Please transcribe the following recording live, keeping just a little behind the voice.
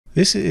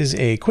This is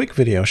a quick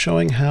video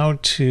showing how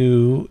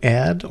to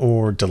add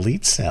or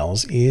delete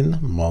cells in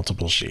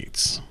multiple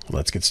sheets.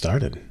 Let's get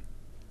started.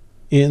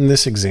 In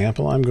this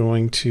example, I'm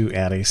going to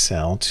add a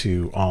cell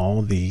to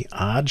all the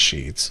odd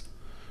sheets.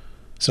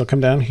 So come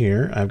down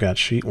here, I've got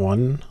sheet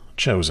 1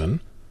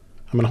 chosen.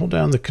 I'm going to hold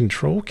down the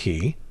Control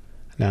key.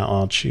 Now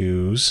I'll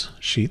choose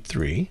sheet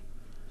 3,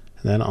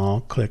 and then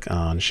I'll click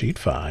on sheet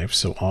 5,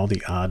 so all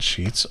the odd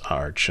sheets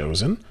are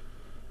chosen.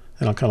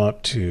 Then I'll come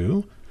up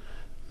to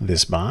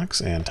this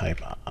box and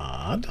type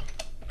odd.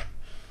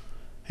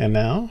 And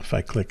now if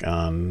I click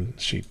on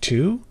sheet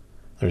 2,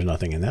 there's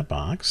nothing in that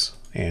box.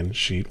 And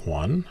sheet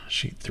 1,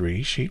 sheet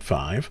 3, sheet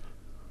 5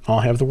 all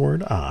have the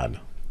word odd.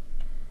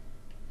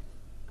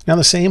 Now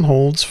the same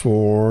holds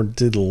for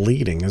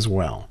deleting as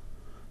well.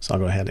 So I'll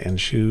go ahead and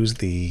choose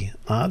the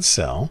odd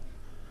cell.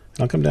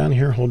 And I'll come down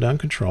here, hold down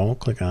Control,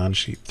 click on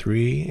sheet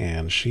 3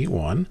 and sheet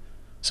 1.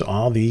 So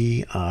all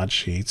the odd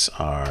sheets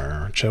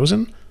are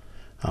chosen.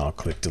 I'll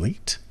click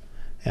delete.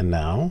 And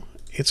now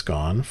it's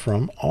gone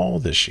from all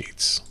the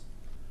sheets.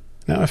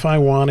 Now if I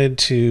wanted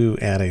to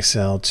add a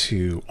cell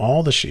to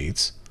all the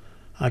sheets,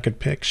 I could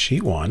pick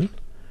sheet 1,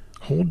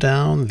 hold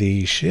down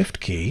the Shift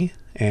key,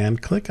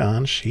 and click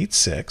on sheet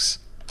 6,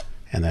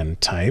 and then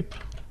type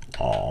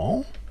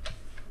all,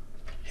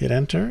 hit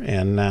enter,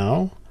 and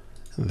now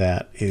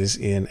that is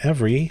in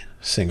every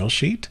single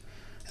sheet.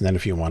 And then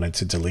if you wanted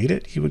to delete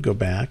it, you would go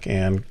back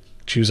and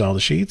choose all the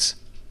sheets,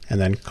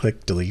 and then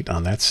click delete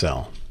on that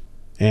cell.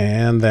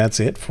 And that's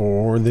it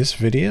for this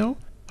video.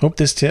 Hope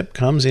this tip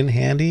comes in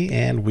handy,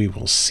 and we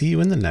will see you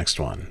in the next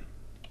one.